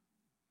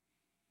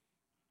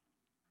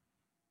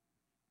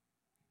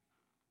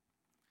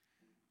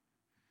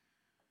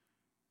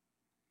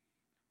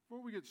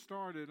Before we get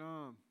started,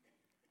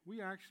 we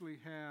actually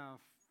have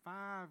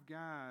 5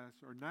 guys,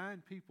 or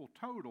 9 people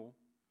total,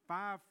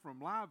 5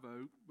 from Live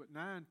Oak, but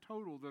 9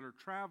 total that are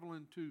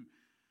traveling to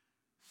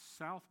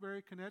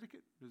Southbury,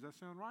 Connecticut. Does that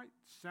sound right?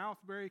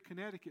 Southbury,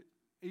 Connecticut.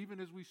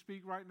 Even as we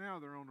speak right now,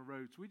 they're on the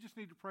road. So we just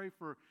need to pray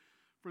for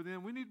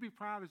them. We need to be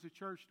proud as a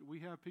church that we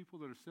have people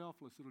that are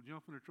selfless, that'll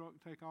jump in a truck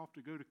and take off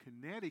to go to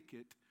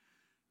Connecticut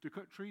to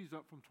cut trees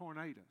up from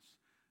tornadoes.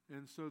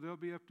 And so they'll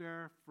be up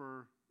there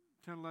for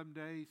 10, 11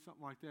 days,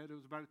 something like that. It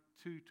was about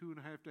a 2.5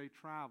 day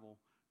travel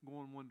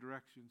going one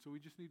direction. So we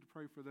just need to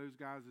pray for those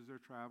guys as they're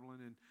traveling.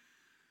 And,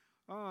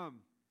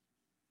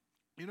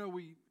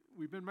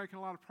 we've been making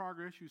a lot of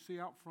progress. You see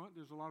out front,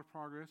 there's a lot of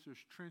progress.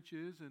 There's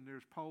trenches and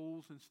there's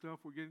poles and stuff.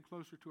 We're getting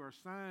closer to our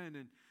sign.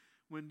 And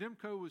when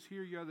Demco was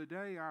here the other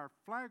day, our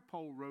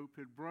flagpole rope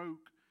had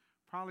broke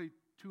probably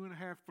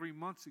 2.5, 3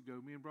 months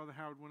ago. Me and Brother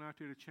Howard went out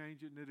there to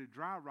change it, and it had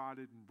dry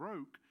rotted and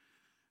broke.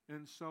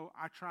 And so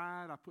I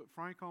tried. I put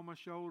Frank on my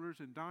shoulders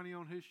and Donnie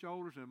on his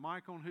shoulders and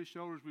Mike on his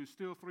shoulders. We were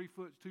still 3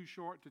 foot too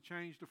short to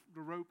change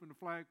the rope and the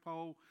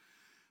flagpole.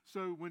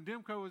 So when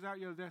Demco was out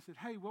the other day, I said,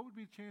 hey, what would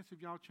be the chance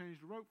if y'all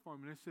changed the rope for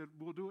me? And they said,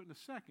 we'll do it in a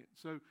second.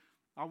 So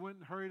I went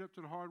and hurried up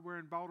to the hardware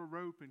and bought a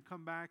rope and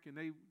come back, and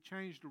they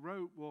changed the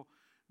rope. Well,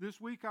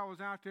 this week I was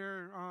out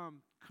there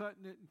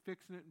cutting it and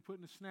fixing it and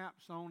putting the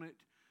snaps on it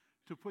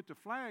to put the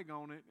flag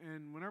on it.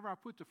 And whenever I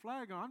put the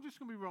flag on, I'm just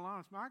going to be real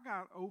honest, I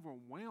got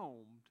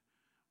overwhelmed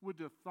with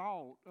the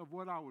thought of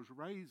what I was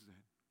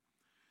raising.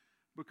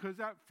 Because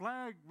that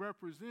flag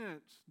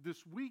represents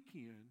this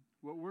weekend,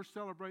 what we're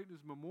celebrating is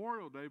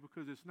Memorial Day,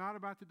 because it's not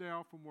about the day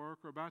off from work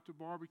or about the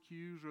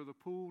barbecues or the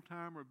pool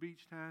time or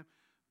beach time,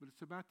 but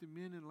it's about the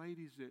men and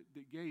ladies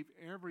that gave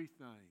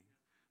everything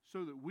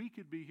so that we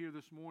could be here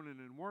this morning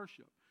and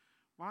worship.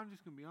 Well, I'm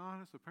just going to be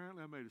honest.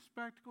 Apparently, I made a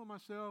spectacle of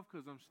myself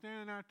because I'm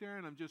standing out there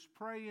and I'm just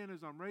praying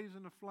as I'm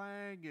raising the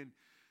flag, and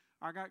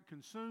I got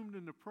consumed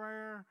in the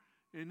prayer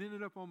and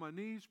ended up on my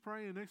knees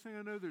praying. Next thing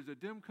I know, there's a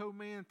Demco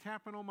man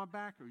tapping on my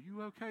back. Are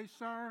you okay,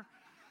 sir?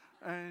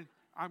 And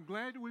I'm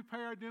glad that we pay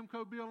our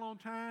Demco bill on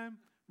time,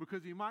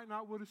 because he might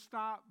not would have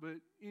stopped. But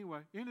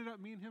anyway, ended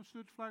up me and him stood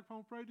at the flagpole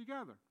and prayed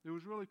together. It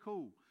was really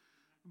cool.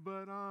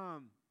 But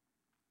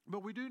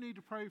we do need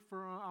to pray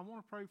for, I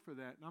want to pray for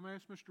that. And I'm going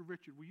to ask Mr.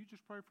 Richard, will you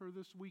just pray for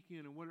this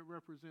weekend and what it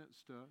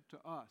represents to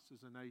us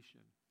as a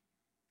nation?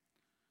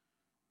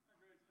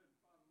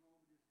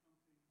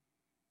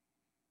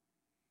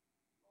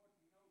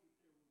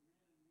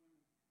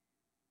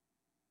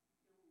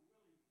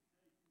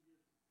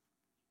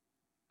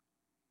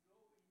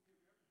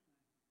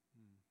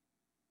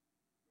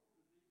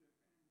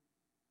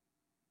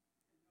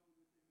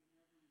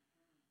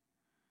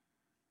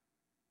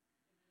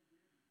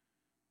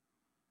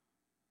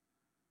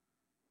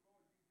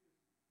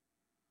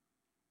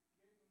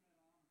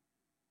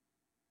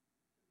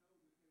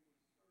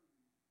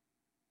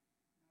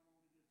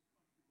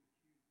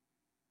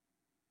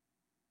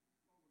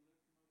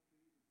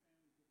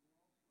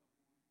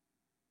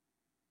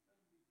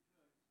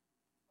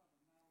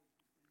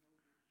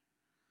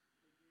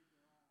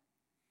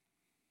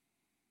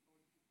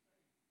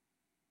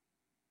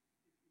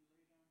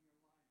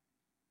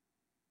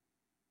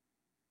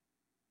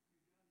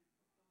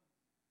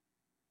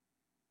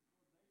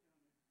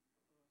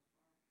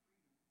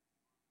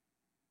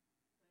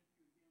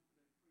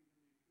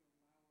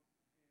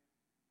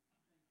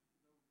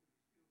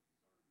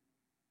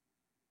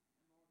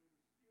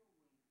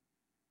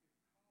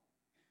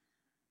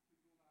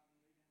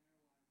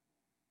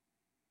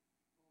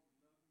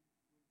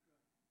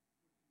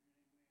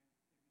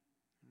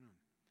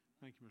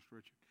 Thank you, Mr.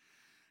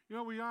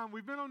 Richard.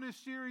 We've been on this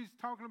series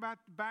talking about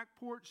the back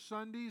porch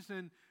Sundays,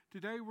 and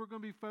today we're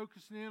going to be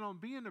focusing in on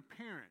being a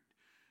parent.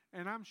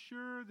 And I'm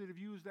sure that if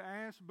you was to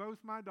ask both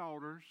my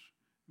daughters,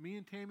 me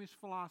and Tammy's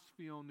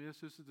philosophy on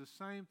this is the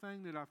same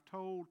thing that I've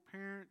told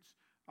parents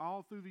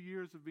all through the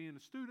years of being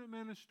a student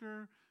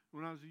minister,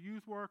 when I was a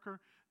youth worker,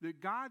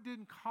 that God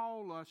didn't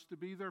call us to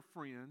be their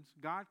friends.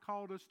 God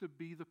called us to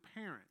be the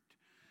parent.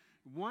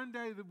 One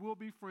day that we'll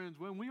be friends.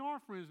 Well, we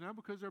are friends now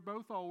because they're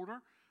both older.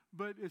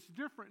 But it's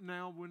different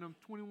now when I'm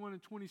 21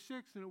 and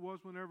 26 than it was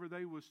whenever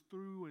they was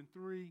 2,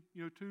 3,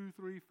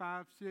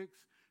 5, 6,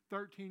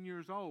 13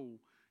 years old.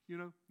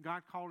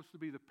 God called us to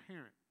be the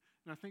parent.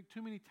 And I think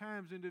too many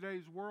times in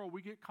today's world,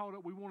 we get caught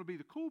up, we want to be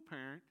the cool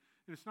parent.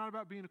 And it's not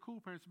about being a cool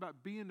parent, it's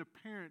about being the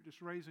parent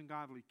that's raising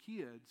godly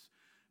kids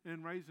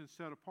and raising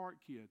set-apart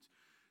kids.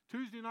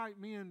 Tuesday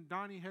night, me and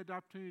Donnie had the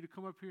opportunity to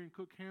come up here and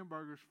cook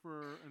hamburgers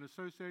for an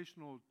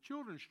associational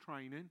children's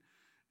training.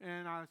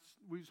 And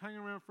we was hanging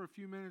around for a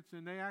few minutes,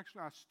 and I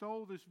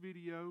stole this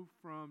video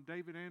from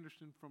David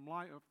Anderson from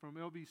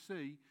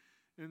LBC.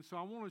 And so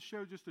I want to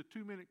show just a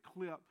 2-minute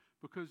clip,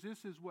 because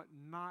this is what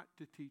not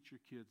to teach your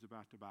kids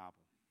about the Bible.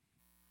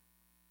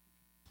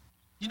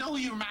 You know who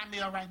you remind me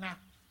of right now?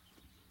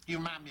 You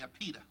remind me of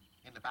Peter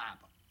in the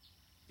Bible.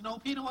 You know who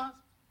Peter was?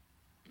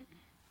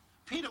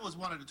 Peter was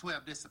one of the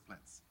 12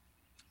 disciplines.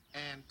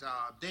 And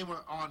they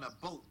were on a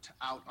boat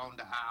out on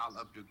the Isle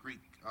of the Greek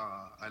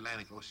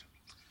Atlantic Ocean.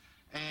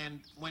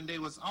 And when they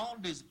was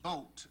on this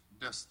boat,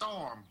 the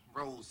storm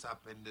rose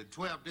up, and the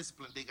 12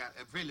 disciplined, they got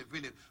really,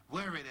 really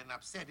worried and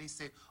upset. They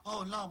said,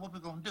 "Oh, Lord, what we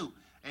going to do?"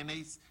 And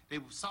they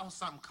saw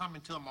something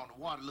coming to them on the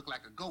water, looked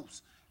like a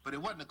ghost. But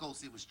it wasn't a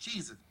ghost, it was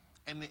Jesus.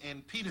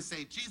 And Peter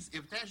said, "Jesus,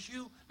 if that's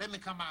you, let me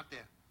come out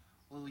there."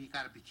 "Oh, you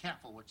got to be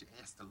careful what you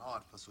ask the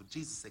Lord for." So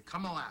Jesus said,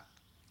 "Come on out."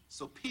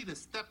 So Peter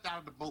stepped out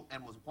of the boat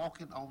and was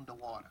walking on the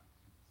water.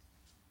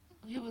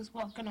 He was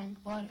walking on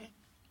water.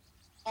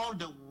 On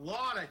the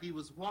water, he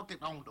was walking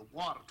on the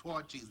water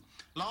toward Jesus.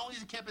 Long as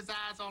he kept his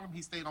eyes on him,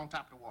 he stayed on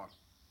top of the water.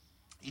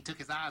 He took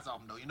his eyes off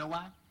him, though. You know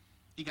why?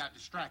 He got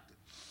distracted.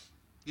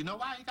 You know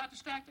why he got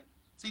distracted?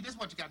 See, this is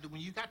what you got to do.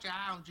 When you got your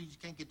eye on Jesus, you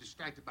can't get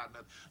distracted by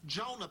nothing.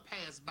 Jonah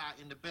passed by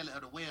in the belly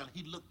of the whale, and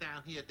he looked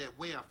down here at that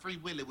whale, Free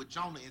Willy, with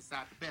Jonah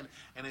inside the belly,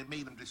 and it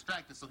made him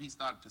distracted, so he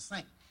started to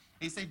sink.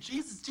 He said,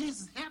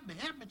 Jesus, help me,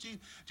 Jesus.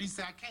 Jesus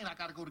said, "I can't, I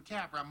got to go to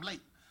Calvary, I'm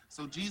late."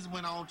 So Jesus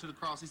went on to the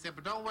cross. He said,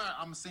 "But don't worry,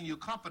 I'm going to send you a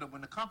comforter.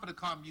 When the comforter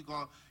comes,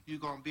 you're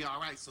gonna be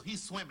all right." So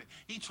he's swimming.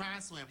 He trying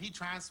to swim. He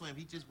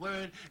just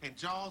worried, and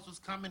Jaws was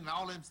coming, and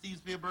all of them, Steve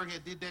Spielberg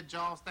had did that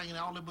Jaws thing, and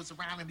all of them was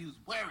around him. He was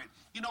worried.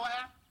 You know what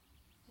happened?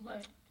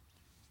 What?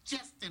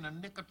 Just in the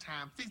nick of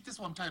time. See, this is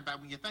what I'm talking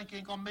about. When you think you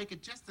ain't going to make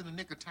it, just in the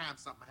nick of time,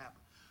 something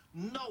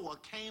happened. Noah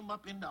came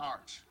up in the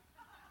arch.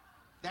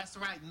 That's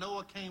right.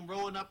 Noah came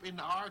rolling up in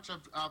the arch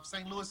of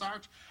St. Louis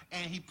Arch,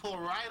 and he pulled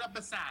right up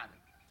beside him.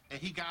 And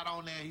he got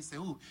on there, he said,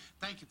 "Ooh,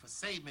 thank you for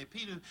saving me."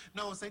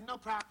 Noah said, "No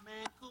problem,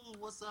 man. Cool,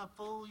 what's up,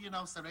 fool?" You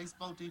know, so they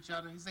spoke to each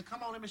other. He said,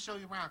 "Come on, let me show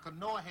you around." Because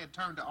Noah had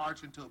turned the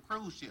arch into a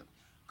cruise ship.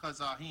 Because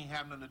he ain't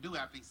have nothing to do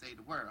after he saved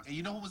the world. And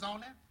you know who was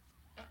on there?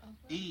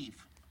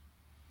 Eve.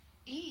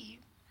 Eve?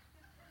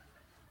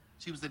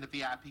 She was in the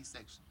VIP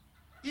section.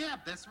 Yeah,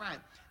 that's right.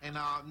 And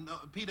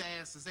Peter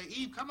asked to say,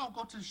 "Eve, come on,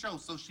 go to the show."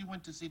 So she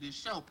went to see this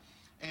show.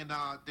 And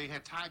they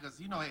had tigers.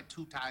 You know, they had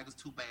 2 tigers,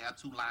 2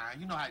 bears, 2 lions.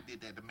 You know how they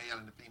did that, the male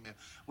and the female.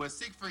 Well,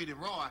 Siegfried and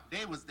Roy,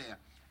 they was there.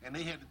 And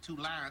they had the 2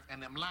 lions.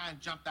 And them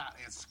lions jumped out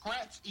and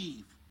scratched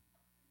Eve.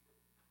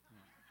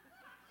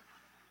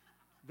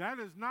 That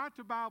is not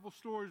the Bible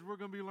stories we're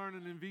going to be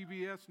learning in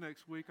VBS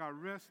next week, I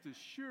rest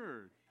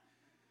assured.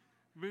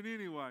 But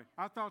anyway,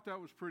 I thought that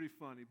was pretty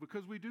funny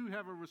because we do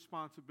have a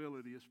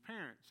responsibility as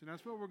parents. And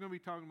that's what we're going to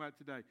be talking about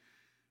today.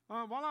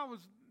 While I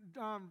was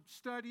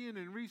studying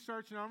and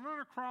researching, I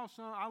run across,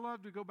 I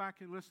love to go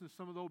back and listen to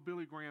some of the old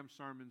Billy Graham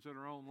sermons that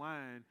are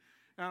online.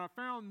 And I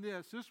found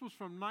this. This was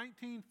from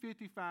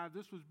 1955.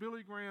 This was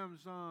Billy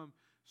Graham's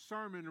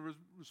sermon, The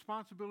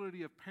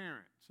Responsibility of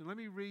Parents. And let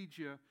me read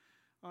you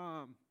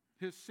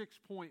his 6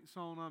 points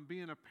on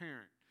being a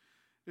parent.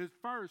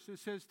 First, it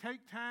says,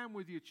 take time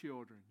with your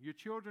children. Your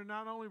children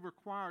not only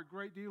require a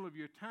great deal of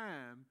your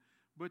time,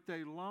 but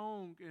they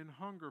long and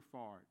hunger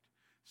for it.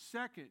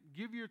 Second,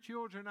 give your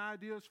children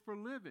ideas for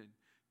living.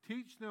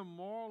 Teach them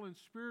moral and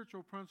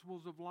spiritual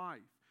principles of life.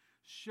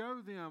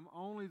 Show them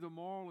only the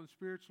moral and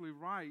spiritually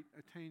right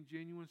attain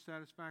genuine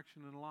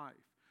satisfaction in life.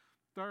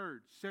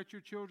 Third, set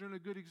your children a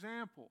good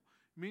example.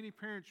 Many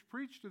parents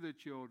preach to their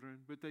children,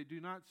 but they do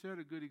not set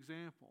a good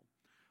example.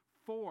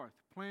 Fourth,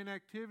 plan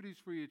activities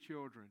for your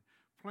children.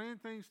 Plan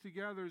things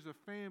together as a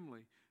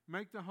family.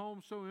 Make the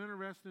home so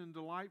interesting and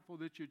delightful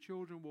that your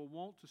children will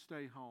want to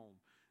stay home.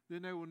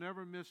 Then they will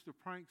never miss the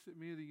pranks that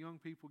many of the young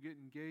people get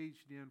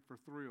engaged in for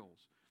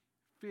thrills.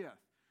 Fifth,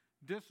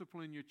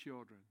 discipline your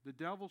children. The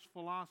devil's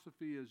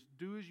philosophy is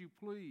do as you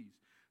please.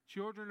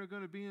 Children are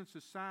going to be in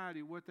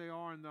society what they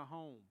are in the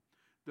home.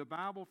 The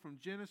Bible from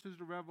Genesis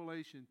to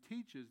Revelation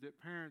teaches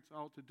that parents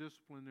ought to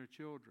discipline their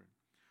children.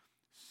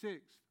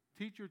 Sixth,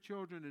 teach your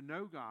children to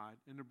know God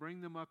and to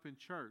bring them up in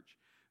church.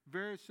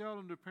 Very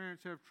seldom do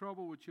parents have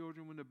trouble with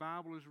children when the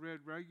Bible is read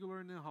regular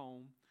in the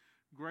home,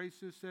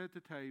 grace is said at the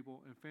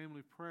table, and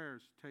family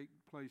prayers take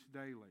place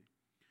daily.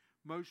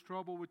 Most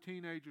trouble with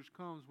teenagers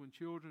comes when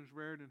children are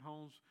reared in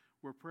homes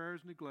where prayer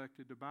is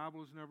neglected, the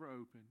Bible is never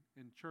opened,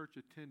 and church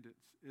attendance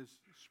is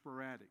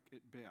sporadic at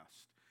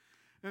best.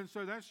 And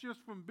so that's just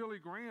from Billy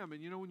Graham.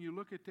 And, you know, when you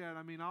look at that,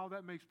 I mean, all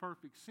that makes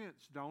perfect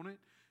sense, don't it?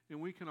 And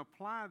we can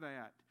apply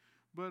that.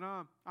 But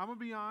I'm going to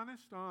be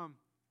honest.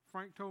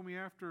 Frank told me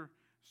after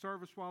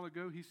service a while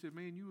ago, he said,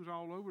 man, you was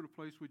all over the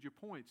place with your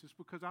points. It's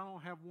because I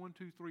don't have 1,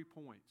 2, 3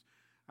 points.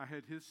 I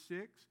had his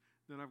 6,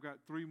 then I've got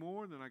 3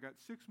 more, then I got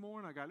 6 more,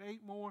 and I got 8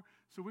 more.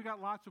 So we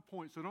got lots of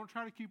points. So don't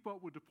try to keep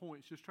up with the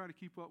points. Just try to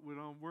keep up with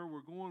where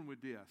we're going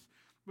with this.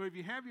 But if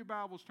you have your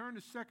Bibles, turn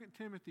to 2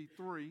 Timothy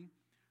 3,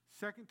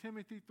 2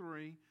 Timothy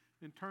 3,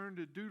 and turn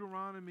to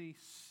Deuteronomy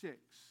 6.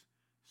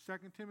 2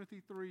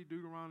 Timothy 3,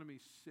 Deuteronomy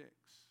 6.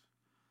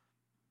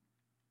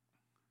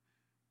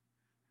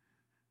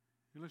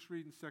 And let's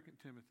read in 2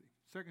 Timothy.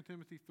 2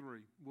 Timothy 3.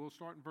 We'll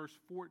start in verse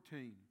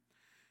 14.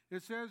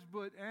 It says,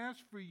 but as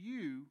for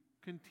you,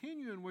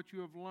 continue in what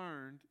you have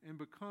learned and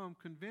become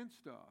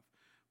convinced of,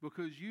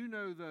 because you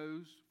know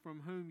those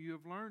from whom you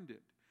have learned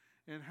it,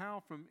 and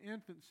how from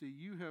infancy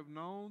you have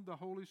known the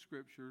Holy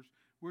Scriptures,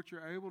 which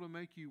are able to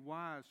make you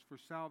wise for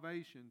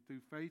salvation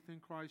through faith in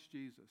Christ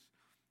Jesus.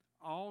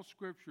 all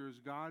Scripture is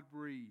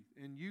God-breathed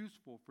and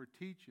useful for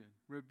teaching,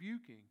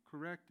 rebuking,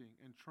 correcting,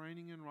 and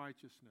training in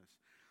righteousness,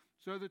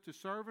 so that the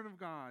servant of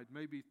God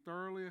may be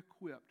thoroughly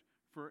equipped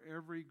for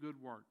every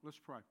good work. Let's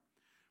pray.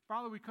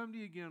 Father, we come to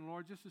you again,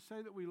 Lord, just to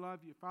say that we love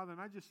you, Father,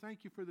 and I just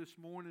thank you for this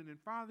morning. And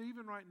Father,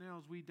 even right now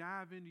as we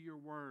dive into your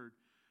word,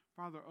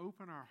 Father,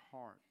 open our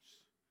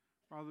hearts,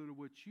 Father, to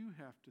what you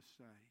have to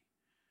say,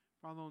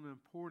 Father, on the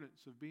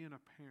importance of being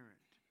a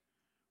parent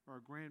or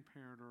a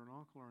grandparent or an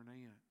uncle or an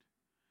aunt.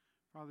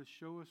 Father,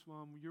 show us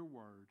your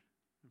word,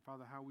 and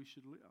Father, how we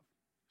should live.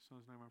 In His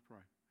Son's name I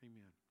pray.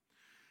 Amen.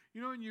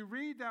 You know, and you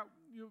read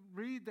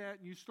that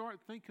and you start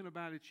thinking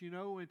about it,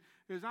 and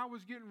as I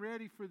was getting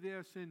ready for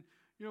this and,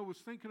 was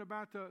thinking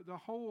about the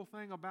whole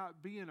thing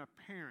about being a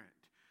parent,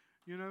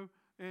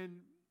 and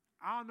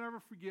I'll never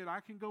forget,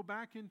 I can go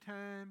back in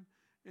time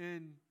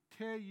and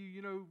tell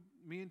you,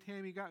 me and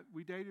Tammy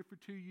we dated for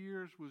 2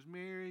 years, was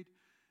married,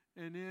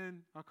 and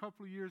then a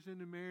couple of years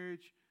into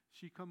marriage,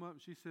 she come up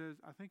and she says,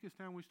 I think it's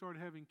time we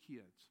started having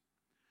kids.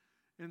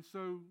 And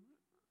so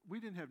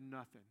we didn't have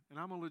nothing. And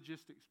I'm a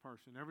logistics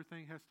person.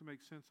 Everything has to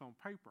make sense on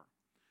paper.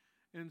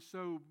 And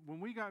so when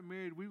we got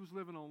married, we was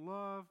living on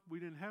love. We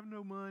didn't have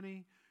no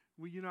money.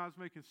 I was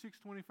making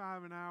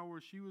 $6.25 an hour.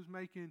 She was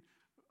making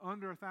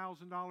under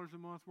 $1,000 a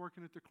month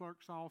working at the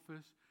clerk's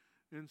office.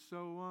 And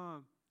so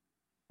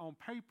on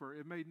paper,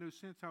 it made no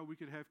sense how we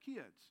could have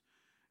kids.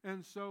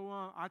 And so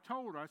I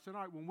told her, I said,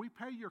 all right, when we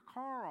pay your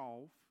car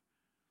off,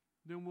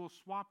 then we'll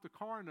swap the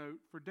car note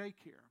for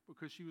daycare,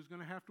 because she was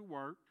going to have to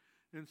work.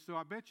 And so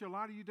I bet you a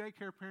lot of you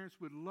daycare parents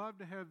would love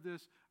to have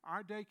this.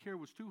 Our daycare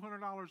was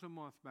 $200 a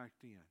month back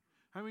then.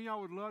 How many of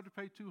y'all would love to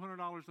pay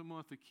 $200 a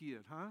month a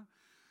kid, huh?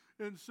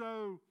 And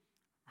so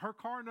her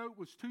car note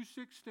was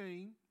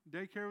 $216.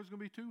 Daycare was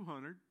going to be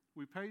 $200.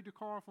 We paid the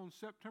car off on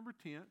September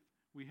 10th.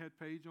 We had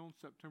Paige on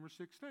September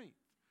 16th.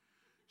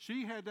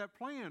 She had that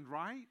planned,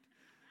 right?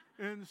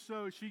 And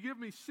so she gave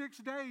me 6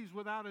 days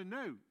without a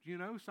note,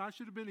 so I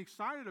should have been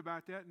excited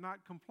about that and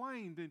not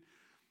complained. And,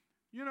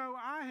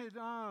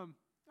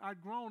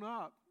 I'd grown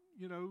up,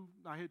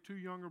 I had 2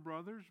 younger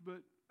brothers,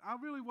 but I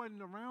really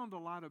wasn't around a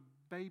lot of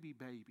babies.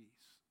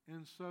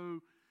 And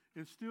so,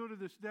 and still to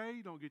this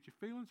day, don't get your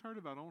feelings hurt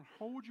if I don't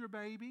hold your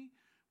baby.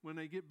 When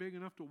they get big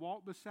enough to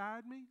walk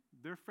beside me,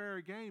 they're fair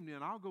game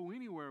then. I'll go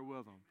anywhere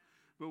with them.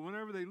 But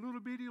whenever they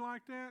little bitty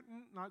like that,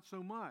 not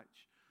so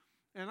much.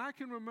 And I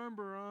can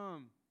remember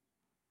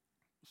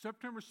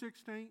September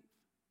 16th,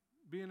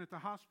 being at the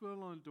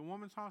hospital, the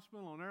women's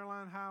hospital on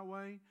Airline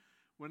Highway,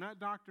 when that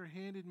doctor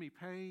handed me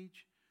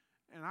Paige,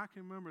 and I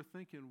can remember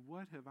thinking,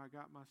 what have I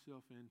got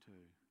myself into?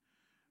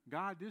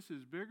 God, this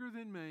is bigger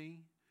than me,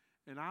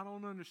 and I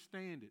don't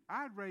understand it.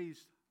 I'd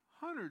raised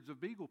hundreds of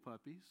beagle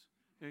puppies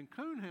and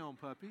coonhound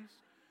puppies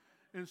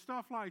and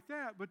stuff like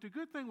that, but the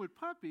good thing with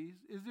puppies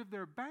is if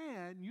they're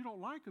bad and you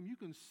don't like them, you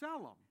can sell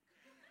them.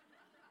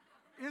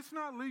 It's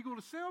not legal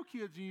to sell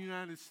kids in the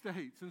United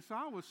States, and so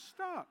I was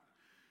stuck.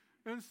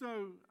 And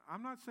so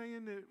I'm not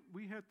saying that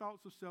we had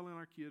thoughts of selling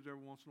our kids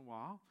every once in a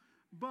while,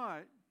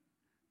 but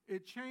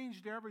it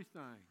changed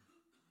everything.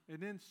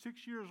 And then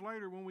 6 years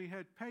later when we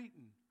had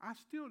Peyton, I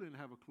still didn't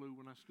have a clue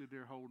when I stood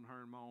there holding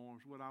her in my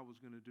arms what I was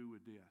going to do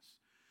with this.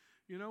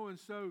 And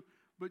so,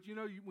 but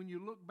when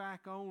you look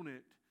back on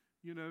it,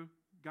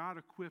 God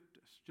equipped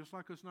us. Just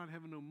like us not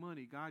having no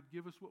money, God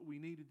give us what we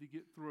needed to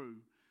get through.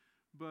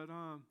 But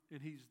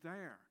and He's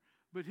there.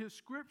 But His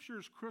Scripture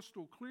is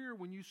crystal clear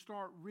when you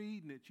start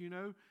reading it,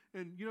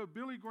 And,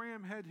 Billy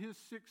Graham had his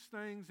 6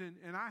 things,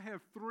 and I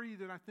have 3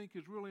 that I think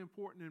is really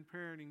important in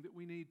parenting that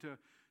we need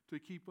to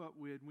keep up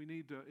with. We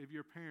need to, if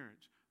you're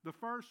parents. The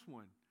first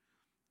one,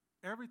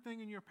 everything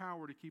in your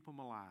power to keep them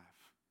alive.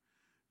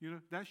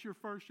 That's your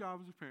first job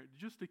as a parent,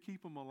 just to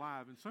keep them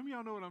alive. And some of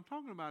y'all know what I'm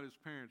talking about as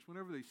parents.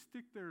 Whenever they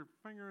stick their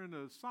finger in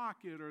a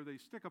socket, or they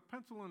stick a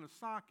pencil in a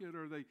socket,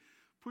 or they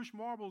push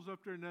marbles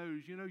up their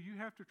nose, you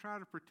have to try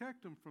to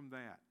protect them from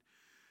that.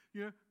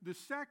 The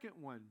second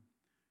one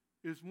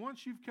is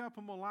once you've kept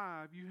them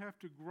alive, you have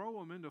to grow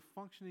them into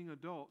functioning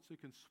adults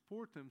that can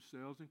support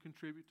themselves and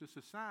contribute to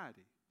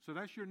society. So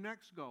that's your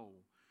next goal.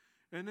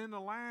 And then the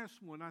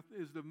last one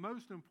is the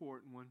most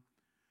important one,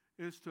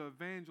 is to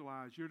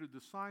evangelize. You're to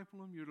disciple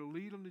them, you're to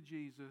lead them to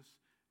Jesus,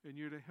 and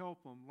you're to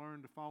help them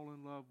learn to fall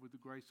in love with the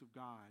grace of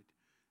God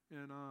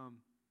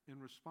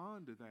and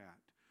respond to that.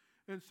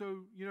 And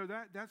so,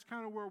 that's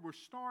kind of where we're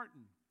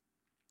starting.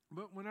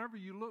 But whenever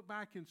you look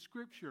back in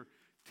Scripture,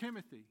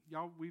 Timothy,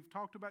 we've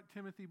talked about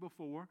Timothy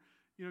before.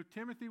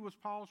 Timothy was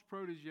Paul's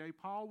protege.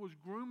 Paul was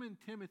grooming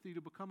Timothy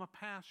to become a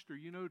pastor,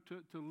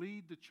 to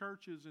lead the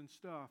churches and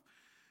stuff.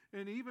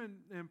 And even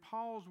in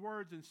Paul's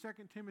words in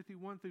 2 Timothy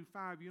 1 through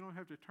 5, you don't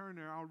have to turn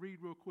there. I'll read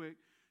real quick.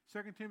 2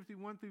 Timothy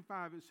 1 through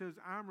 5, it says,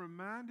 I'm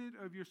reminded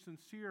of your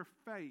sincere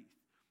faith,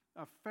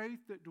 a faith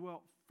that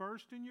dwelt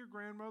first in your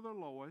grandmother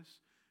Lois,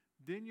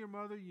 then your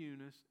mother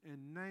Eunice,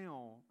 and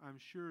now I'm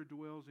sure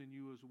dwells in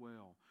you as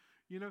well.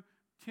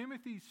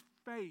 Timothy's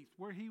faith,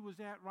 where he was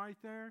at right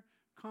there,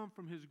 come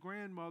from his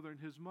grandmother and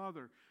his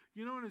mother.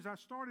 And as I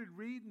started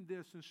reading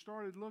this and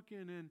started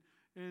looking,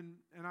 And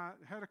I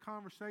had a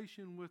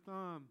conversation with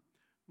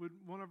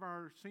one of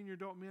our senior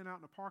adult men out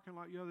in the parking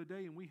lot the other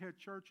day, and we had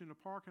church in the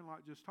parking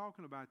lot just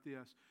talking about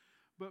this.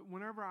 But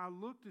whenever I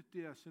looked at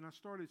this and I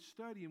started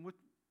studying, what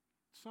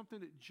something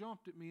that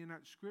jumped at me in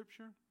that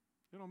scripture,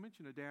 they don't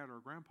mention a dad or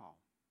a grandpa.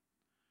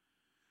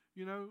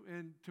 You know,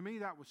 and to me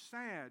that was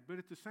sad. But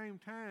at the same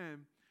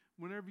time,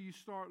 whenever you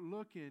start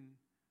looking,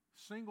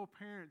 single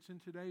parents in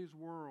today's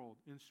world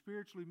and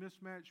spiritually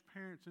mismatched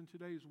parents in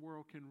today's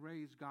world can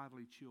raise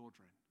godly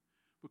children,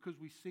 because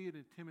we see it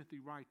in Timothy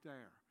right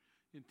there.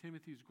 In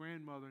Timothy's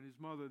grandmother and his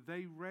mother,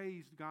 they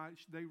raised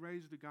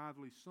a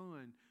godly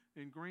son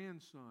and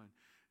grandson.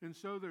 And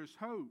so there's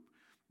hope.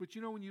 But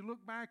you know, when you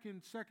look back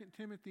in 2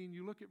 Timothy and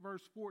you look at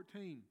verse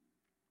 14,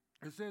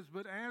 it says,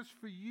 "But as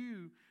for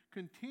you,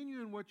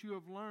 continue in what you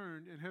have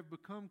learned and have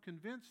become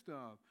convinced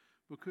of,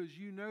 because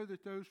you know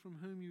that those from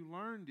whom you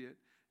learned it,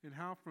 and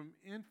how from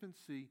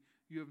infancy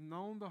you have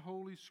known the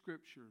Holy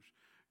Scriptures."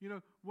 You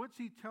know, what's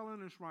he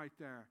telling us right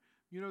there?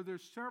 You know,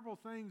 there's several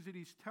things that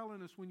he's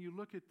telling us when you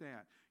look at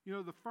that. You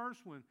know, the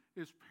first one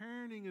is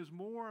parenting is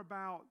more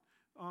about,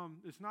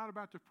 it's not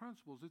about the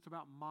principles, it's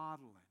about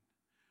modeling.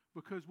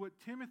 Because what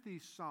Timothy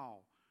saw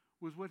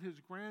was what his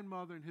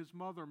grandmother and his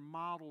mother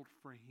modeled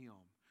for him.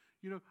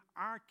 You know,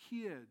 our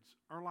kids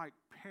are like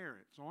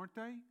parrots, aren't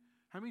they?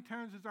 How many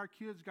times has our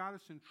kids got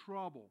us in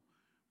trouble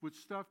with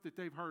stuff that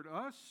they've heard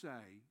us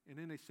say, and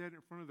then they said it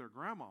in front of their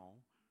grandma,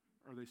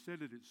 or they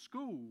said it at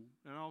school,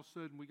 and all of a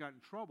sudden we got in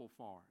trouble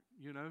for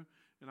it, you know?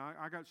 And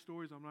I got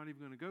stories, I'm not even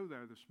going to go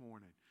there this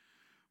morning.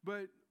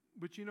 But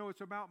you know,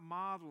 it's about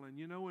modeling,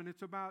 you know, and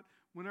it's about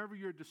whenever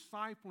you're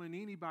discipling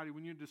anybody,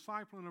 when you're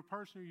discipling a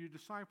person or you're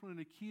discipling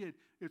a kid,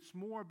 it's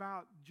more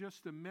about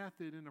just the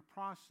method and the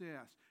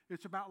process.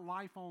 It's about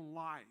life on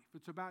life.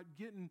 It's about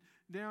getting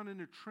down in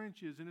the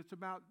trenches, and it's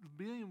about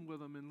being with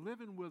them and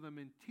living with them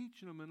and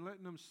teaching them and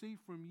letting them see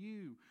from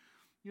you.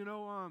 You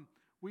know,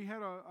 we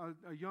had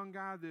a young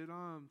guy that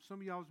some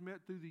of y'all have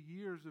met through the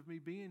years of me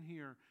being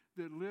here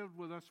that lived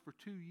with us for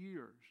 2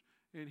 years.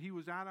 And he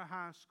was out of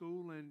high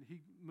school, and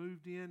he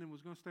moved in and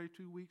was going to stay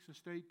 2 weeks and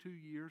stayed 2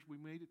 years. We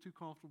made it too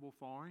comfortable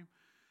for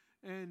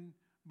him.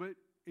 But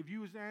if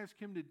you was to ask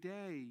him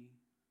today,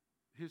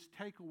 his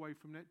takeaway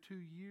from that 2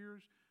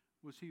 years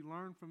was he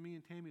learned from me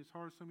and Tammy, as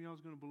hard as some of y'all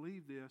is going to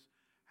believe this,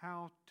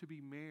 how to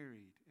be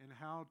married and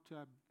how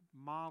to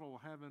model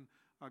having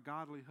a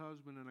godly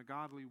husband and a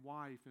godly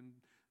wife. And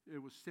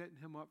it was setting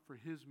him up for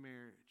his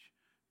marriage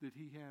that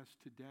he has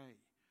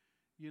today.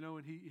 You know,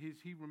 and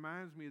he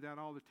reminds me of that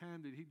all the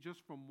time, that he,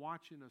 just from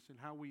watching us and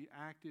how we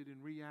acted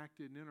and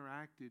reacted and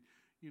interacted,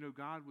 you know,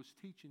 God was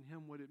teaching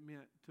him what it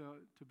meant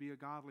to be a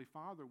godly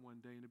father one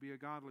day and to be a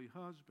godly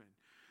husband.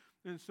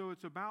 And so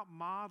it's about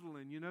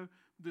modeling, you know.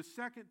 The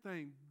second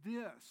thing,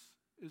 this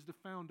is the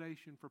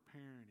foundation for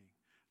parenting.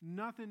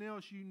 Nothing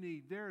else you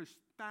need. There's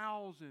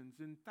thousands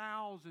and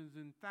thousands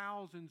and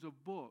thousands of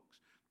books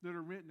that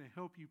are written to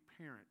help you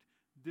parent.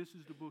 This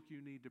is the book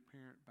you need to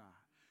parent by.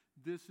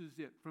 This is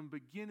it. From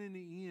beginning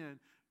to end,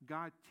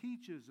 God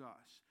teaches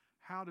us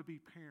how to be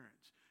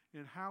parents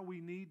and how we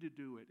need to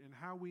do it and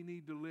how we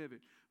need to live it.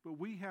 But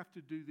we have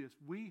to do this.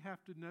 We have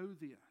to know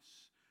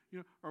this. You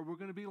know, or we're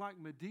going to be like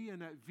Medea in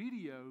that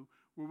video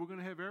where we're going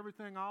to have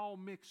everything all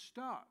mixed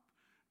up,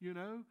 you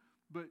know.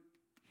 But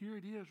here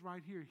it is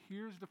right here.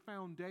 Here's the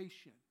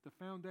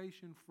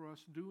foundation for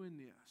us doing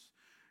this,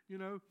 you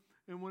know.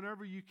 And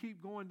whenever you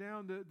keep going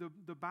down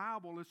the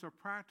Bible, it's a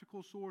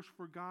practical source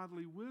for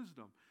godly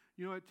wisdom.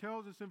 You know, it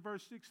tells us in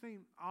verse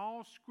 16,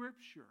 all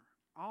scripture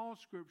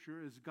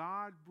is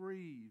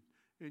God-breathed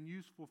and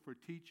useful for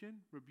teaching,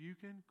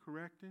 rebuking,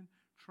 correcting,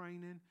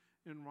 training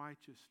in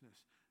righteousness.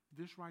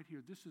 This right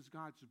here, this is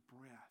God's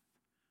breath.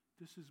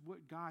 This is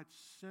what God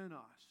sent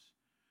us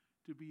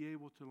to be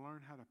able to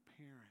learn how to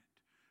parent.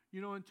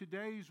 You know, in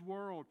today's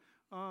world,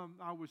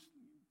 I was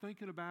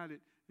thinking about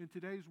it, in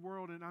today's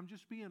world, and I'm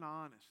just being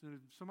honest, and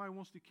if somebody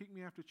wants to kick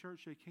me after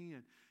church, they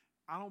can.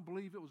 I don't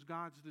believe it was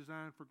God's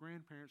design for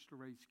grandparents to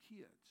raise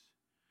kids.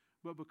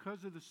 But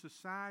because of the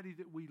society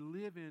that we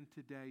live in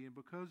today, and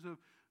because of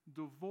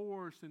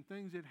divorce and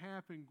things that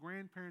happen,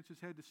 grandparents has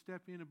had to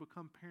step in and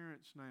become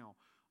parents now.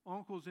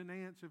 Uncles and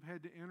aunts have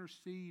had to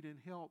intercede and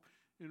help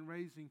in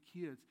raising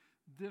kids.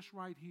 This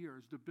right here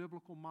is the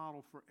biblical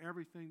model for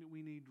everything that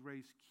we need to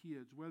raise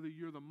kids, whether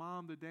you're the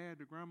mom, the dad,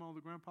 the grandma,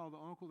 the grandpa, the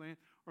uncle, the aunt,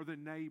 or the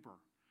neighbor,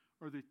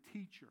 or the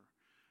teacher.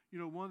 You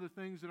know, one of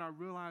the things that I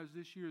realized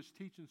this year is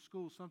teaching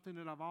school, something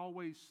that I've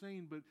always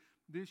seen, but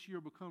this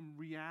year become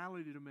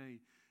reality to me,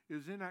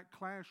 is in that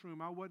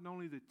classroom, I wasn't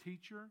only the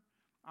teacher,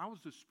 I was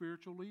the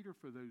spiritual leader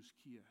for those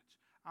kids.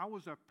 I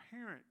was a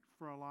parent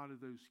for a lot of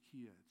those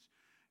kids.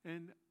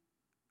 And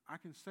I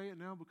can say it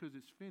now because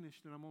it's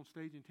finished and I'm on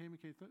stage and Tammy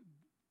can't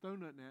throw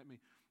nothing at me.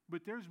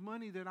 But there's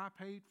money that I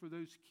paid for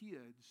those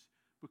kids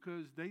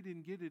because they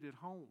didn't get it at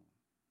home.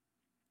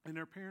 And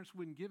their parents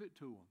wouldn't give it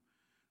to them.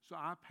 So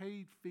I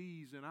paid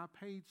fees and I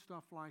paid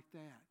stuff like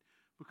that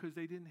because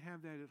they didn't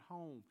have that at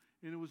home.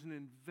 And it was an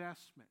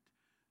investment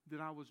that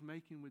I was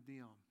making with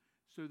them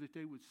so that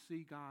they would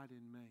see God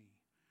in me.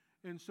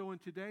 And so in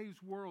today's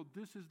world,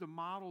 this is the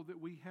model that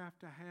we have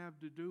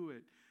to do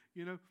it.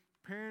 You know,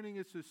 parenting,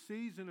 it's a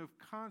season of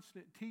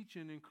constant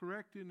teaching and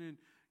correcting and,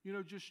 you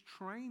know, just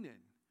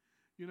training,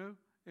 you know.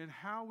 And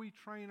how we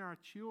train our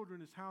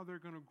children is how they're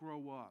going to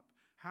grow up.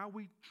 How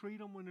we treat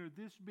them when they're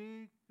this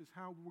big is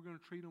how we're going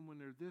to treat them when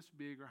they're this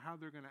big, or how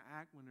they're going to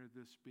act when they're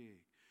this big.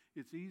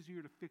 It's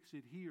easier to fix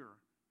it here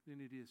than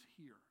it is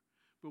here.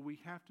 But we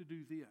have to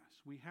do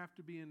this. We have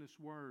to be in this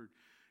Word.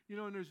 You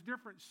know, and there's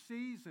different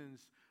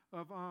seasons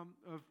of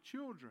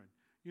children.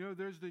 You know,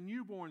 there's the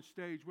newborn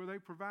stage where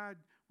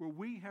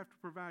we have to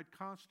provide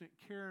constant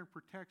care and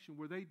protection,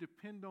 where they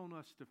depend on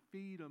us to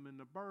feed them and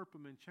to burp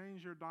them and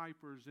change their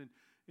diapers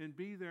and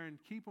be there and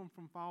keep them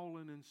from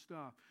falling and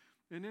stuff.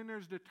 And then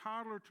there's the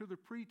toddler to the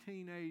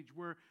preteen age,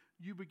 where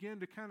you begin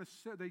to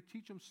they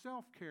teach them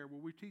self-care,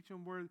 where we teach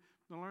them where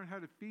they learn how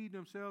to feed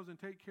themselves and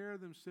take care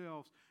of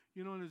themselves.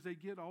 You know, and as they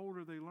get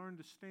older, they learn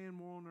to stand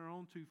more on their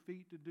own 2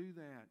 feet to do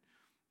that.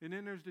 And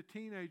then there's the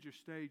teenager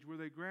stage, where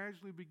they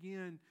gradually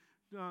begin,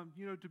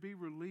 to be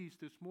released.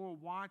 It's more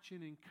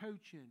watching and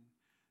coaching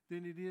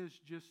than it is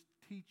just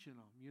teaching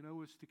them. You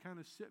know, it's to kind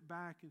of sit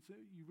back and say,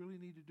 you really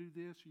need to do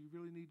this, or you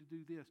really need to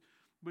do this.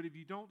 But if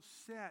you don't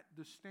set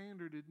the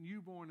standard at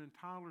newborn and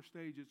toddler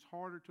stage, it's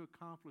harder to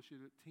accomplish it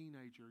at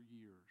teenager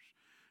years.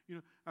 You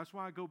know, that's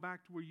why I go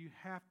back to where you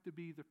have to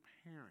be the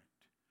parent.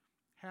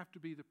 Have to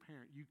be the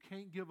parent. You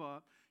can't give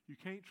up. You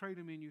can't trade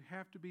them in. You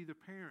have to be the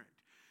parent.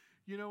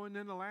 You know, and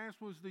then the last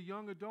was the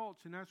young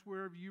adults, and that's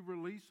wherever you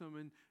release them,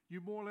 and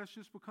you more or less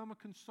just become a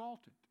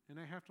consultant, and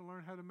they have to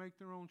learn how to make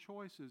their own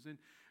choices. And,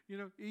 you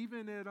know,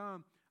 even at,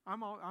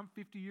 I'm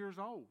 50 years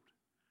old.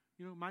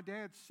 You know, my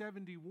dad's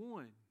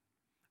 71.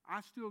 I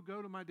still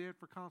go to my dad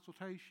for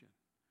consultation.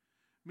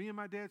 Me and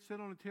my dad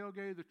sit on the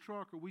tailgate of the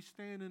truck, or we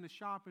stand in the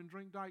shop and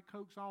drink Diet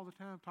Cokes all the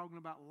time, talking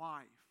about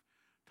life,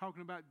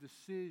 talking about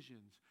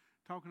decisions,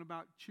 talking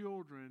about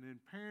children and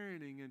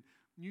parenting, and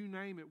you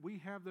name it. We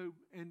have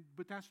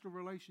but that's the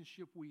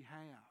relationship we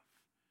have.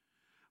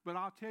 But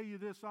I'll tell you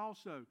this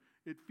also,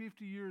 at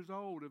 50 years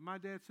old, if my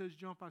dad says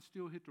jump, I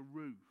still hit the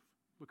roof,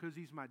 because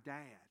he's my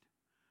dad.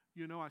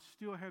 You know, I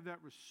still have that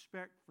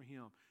respect for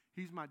him.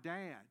 He's my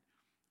dad.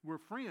 We're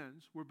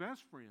friends, we're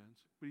best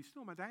friends, but he's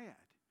still my dad.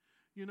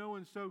 You know,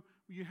 and so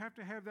you have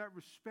to have that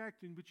respect,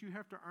 but you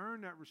have to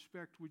earn that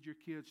respect with your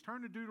kids.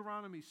 Turn to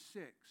Deuteronomy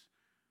 6.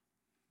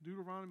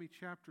 Deuteronomy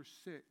chapter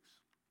 6.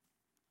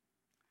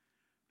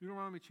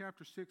 Deuteronomy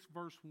chapter 6,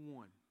 verse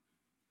 1.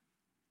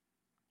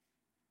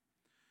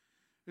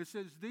 It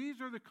says, "These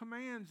are the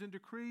commands and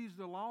decrees,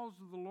 the laws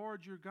of the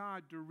Lord your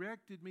God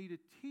directed me to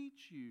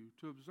teach you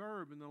to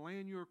observe in the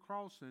land you are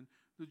crossing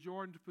the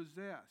Jordan to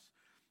possess,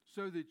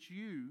 so that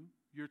you,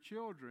 your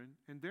children,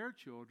 and their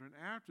children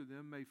after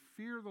them may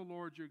fear the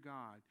Lord your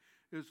God,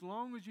 as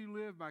long as you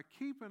live by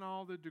keeping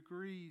all the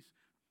decrees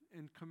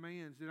and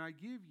commands that I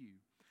give you,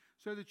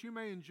 so that you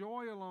may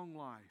enjoy a long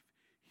life.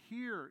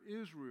 Hear,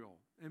 Israel,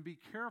 and be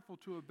careful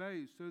to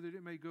obey, so that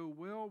it may go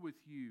well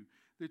with you,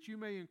 that you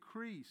may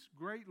increase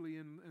greatly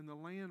in the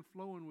land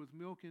flowing with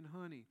milk and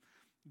honey,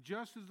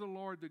 just as the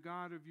Lord, the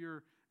God of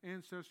your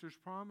ancestors,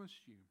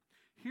 promised you.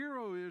 Hear,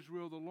 O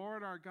Israel, the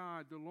Lord our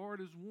God, the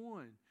Lord is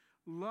one.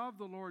 Love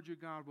the Lord your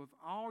God with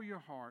all your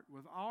heart,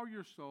 with all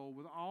your soul,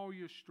 with all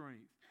your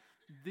strength.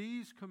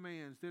 These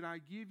commands that I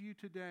give you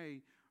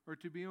today are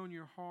to be on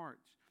your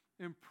hearts.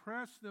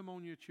 Impress them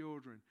on your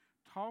children.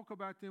 Talk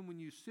about them when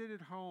you sit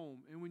at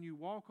home, and when you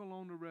walk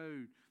along the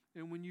road,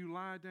 and when you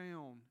lie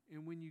down,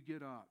 and when you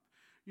get up."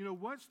 You know,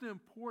 what's the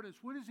importance?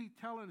 What is he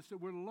telling us? That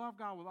we're to love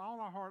God with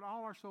all our heart,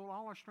 all our soul,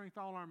 all our strength,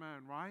 all our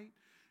mind, right?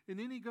 And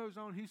then he goes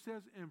on, he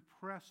says,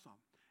 impress them.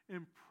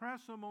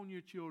 Impress them on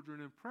your children.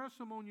 Impress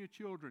them on your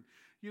children.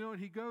 You know,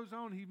 and he goes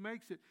on, he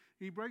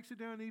breaks it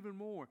down even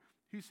more.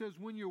 He says,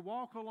 when you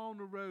walk along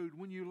the road,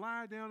 when you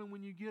lie down, and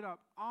when you get up,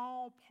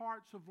 all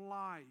parts of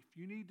life,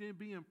 you need to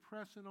be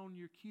impressing on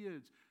your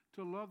kids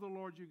to love the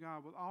Lord your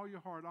God with all your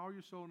heart, all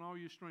your soul, and all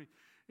your strength.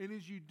 And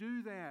as you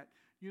do that,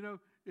 you know,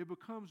 it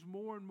becomes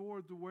more and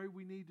more the way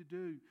we need to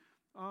do.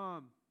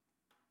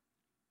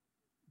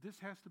 This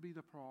has to be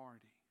the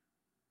priority.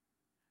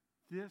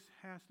 This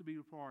has to be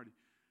the priority.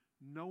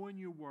 Knowing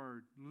your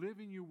word,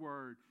 living your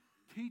word,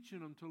 teaching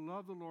them to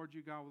love the Lord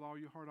your God with all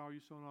your heart, all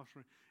your soul, and all your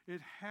strength.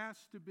 It has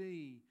to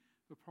be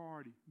the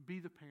priority. Be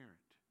the parent.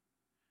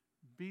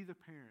 Be the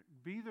parent.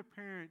 Be the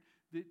parent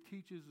that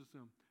teaches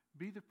them.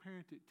 Be the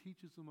parent that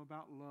teaches them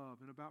about love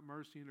and about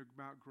mercy and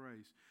about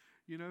grace.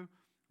 You know,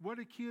 what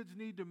do kids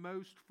need the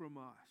most from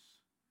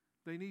us?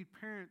 They need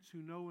parents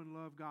who know and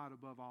love God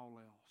above all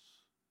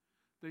else.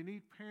 They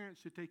need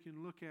parents that they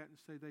can look at and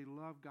say they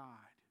love God.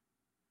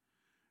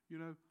 You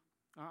know,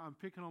 I'm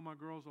picking on my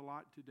girls a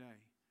lot today.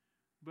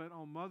 But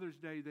on Mother's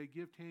Day, they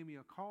give Tammy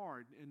a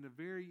card, and the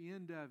very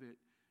end of it,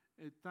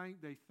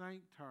 they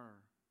thanked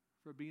her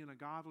for being a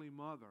godly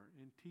mother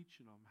and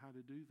teaching them how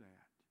to do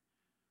that.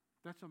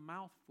 That's a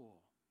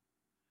mouthful.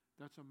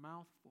 That's a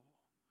mouthful.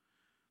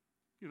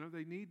 You know,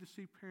 they need to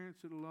see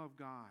parents that love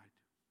God.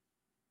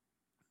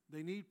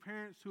 They need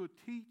parents who will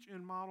teach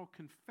and model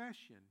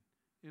confession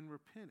and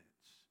repentance.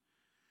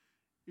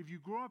 If you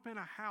grow up in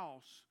a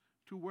house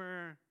to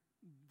where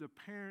the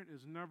parent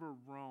is never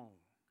wrong,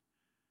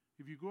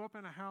 if you grow up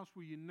in a house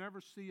where you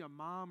never see a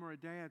mom or a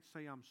dad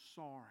say, I'm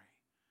sorry.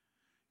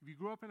 If you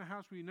grow up in a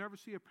house where you never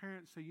see a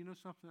parent say, you know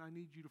something, I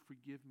need you to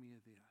forgive me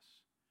of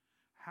this.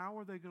 How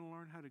are they going to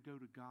learn how to go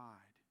to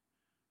God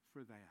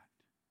for that?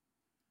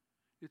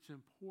 It's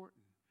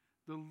important.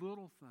 The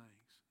little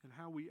things and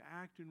how we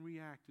act and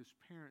react as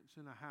parents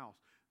in a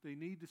house, they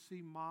need to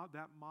see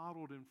that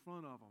modeled in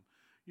front of them.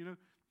 You know,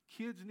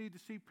 kids need to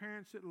see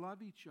parents that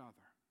love each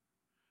other.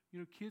 You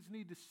know, kids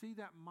need to see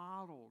that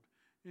modeled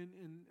in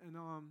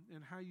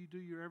how you do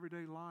your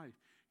everyday life.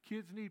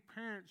 Kids need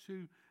parents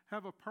who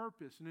have a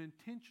purpose and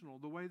intentional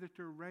the way that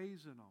they're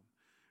raising them.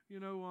 You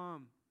know,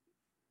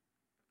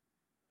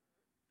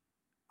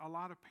 a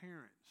lot of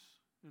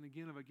parents, and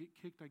again, if I get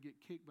kicked, I get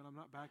kicked, but I'm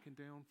not backing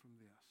down from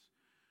this.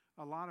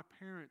 A lot of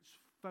parents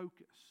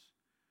focus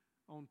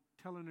on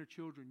telling their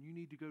children, you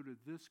need to go to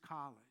this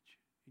college,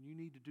 and you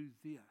need to do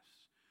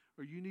this,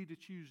 or you need to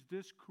choose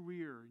this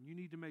career, and you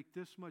need to make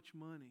this much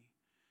money.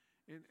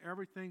 And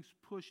everything's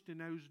pushed in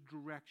those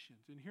directions.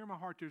 And hear my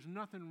heart, there's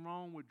nothing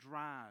wrong with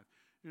drive,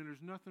 and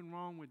there's nothing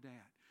wrong with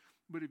that.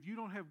 But if you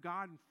don't have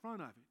God in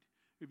front of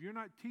it, if you're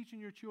not teaching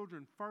your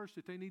children first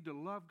that they need to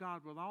love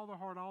God with all their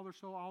heart, all their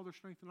soul, all their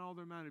strength, and all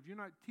their mind, if you're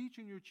not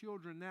teaching your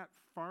children that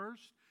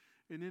first,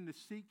 and then to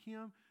seek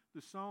Him,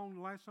 the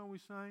last song we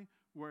sang,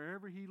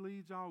 wherever He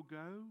leads, I'll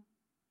go.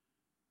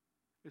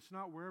 It's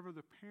not wherever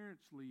the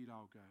parents lead,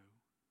 I'll go.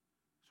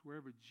 It's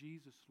wherever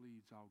Jesus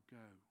leads, I'll go.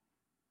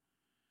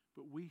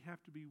 But we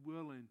have to be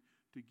willing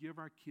to give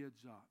our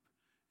kids up.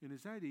 And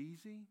is that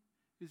easy?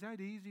 Is that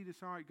easy to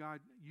say, all right,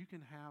 God, you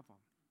can have them.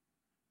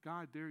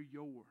 God, they're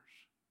yours.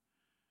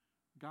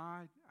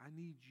 God, I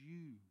need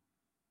you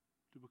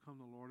to become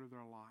the Lord of their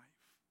life.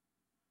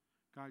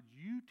 God,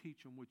 you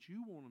teach them what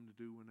you want them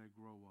to do when they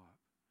grow up,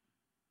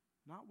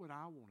 not what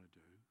I want to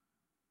do.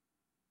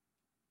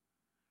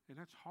 And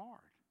that's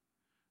hard.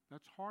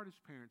 That's hard as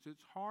parents.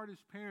 It's hard as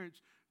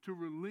parents to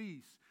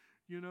release.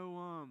 You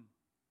know,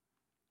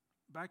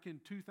 back in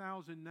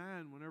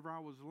 2009, whenever I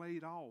was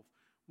laid off,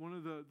 one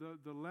of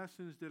the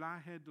lessons that I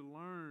had to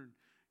learn,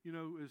 you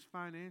know, is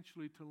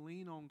financially to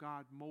lean on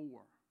God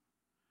more.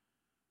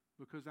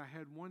 Because I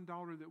had one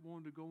daughter that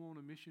wanted to go on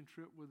a mission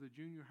trip with a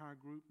junior high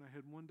group, and I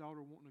had one daughter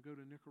wanting to go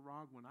to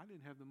Nicaragua, and I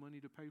didn't have the money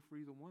to pay for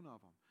either one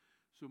of them.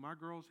 So my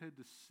girls had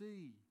to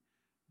see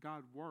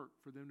God work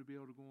for them to be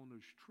able to go on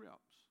those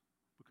trips,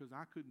 because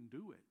I couldn't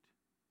do it.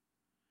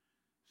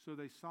 So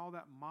they saw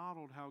that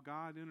modeled, how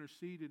God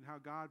interceded, how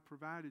God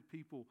provided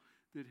people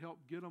that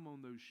helped get them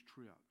on those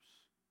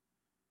trips.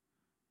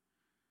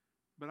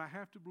 But I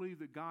have to believe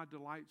that God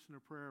delights in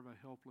the prayer of a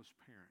helpless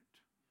parent.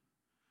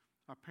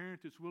 A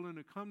parent that's willing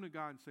to come to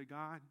God and say,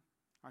 God,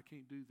 I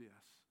can't do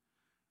this.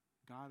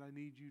 God, I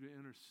need you to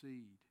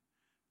intercede.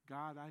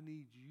 God, I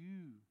need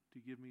you to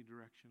give me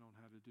direction on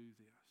how to do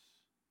this.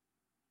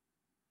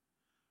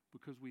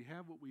 Because we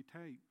have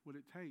what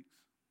it takes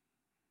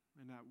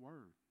in that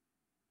word.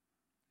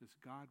 It's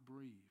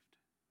God-breathed.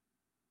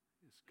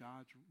 It's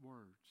God's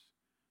words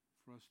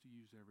for us to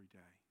use every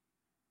day.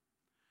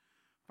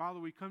 Father,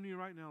 we come to you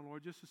right now,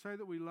 Lord, just to say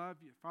that we love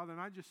you. Father, and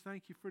I just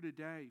thank you for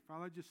today.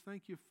 Father, I just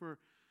thank you for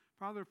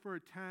a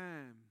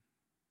time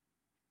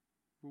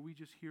where we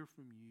just hear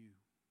from you.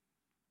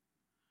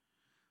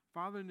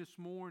 Father, this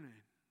morning,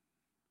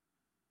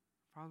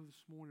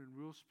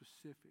 real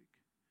specific.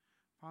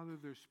 Father,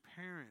 there's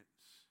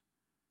parents.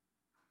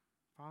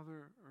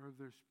 Father, or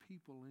there's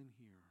people in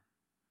here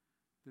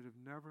that have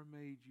never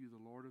made you the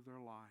Lord of their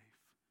life.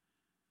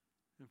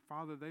 And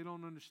Father, they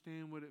don't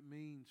understand what it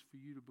means for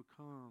you to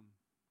become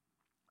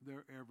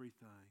their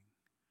everything.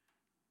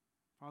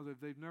 Father,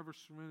 if they've never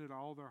surrendered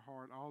all their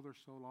heart, all their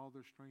soul, all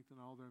their strength, and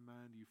all their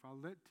mind to you,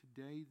 Father, let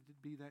today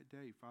be that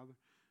day, Father,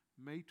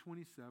 May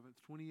 27th,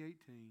 2018,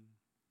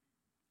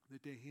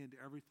 that they hand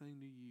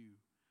everything to you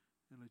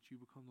and let you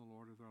become the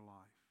Lord of their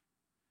life.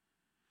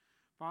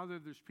 Father,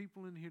 there's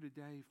people in here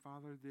today,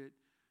 Father, that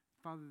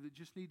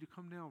just need to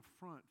come down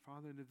front,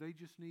 Father, and if they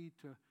just need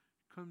to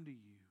come to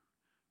you,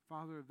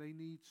 Father, if they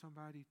need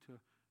somebody to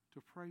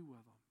pray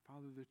with them,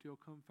 Father, that they'll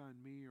come find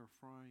me or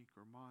Frank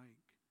or Mike.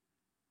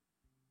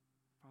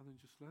 Father,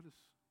 just let us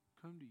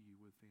come to you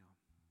with them.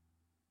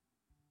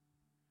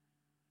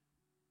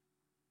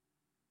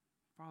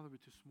 Father,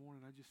 but this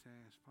morning I just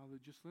ask, Father,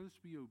 just let us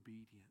be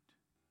obedient.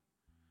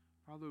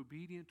 Father,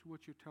 obedient to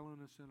what you're telling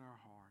us in our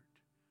heart.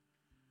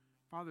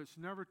 Father, it's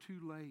never too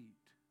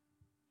late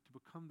to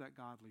become that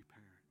godly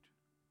parent.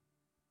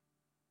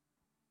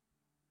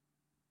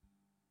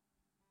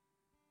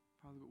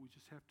 Father, but we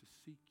just have to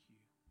seek you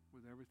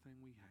with everything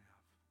we have.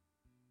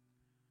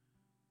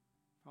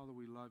 Father,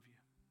 we love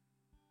you.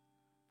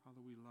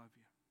 Father, we love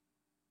you.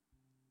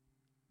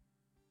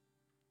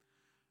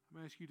 I'm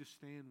going to ask you to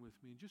stand with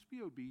me and just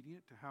be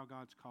obedient to how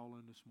God's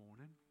calling this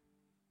morning.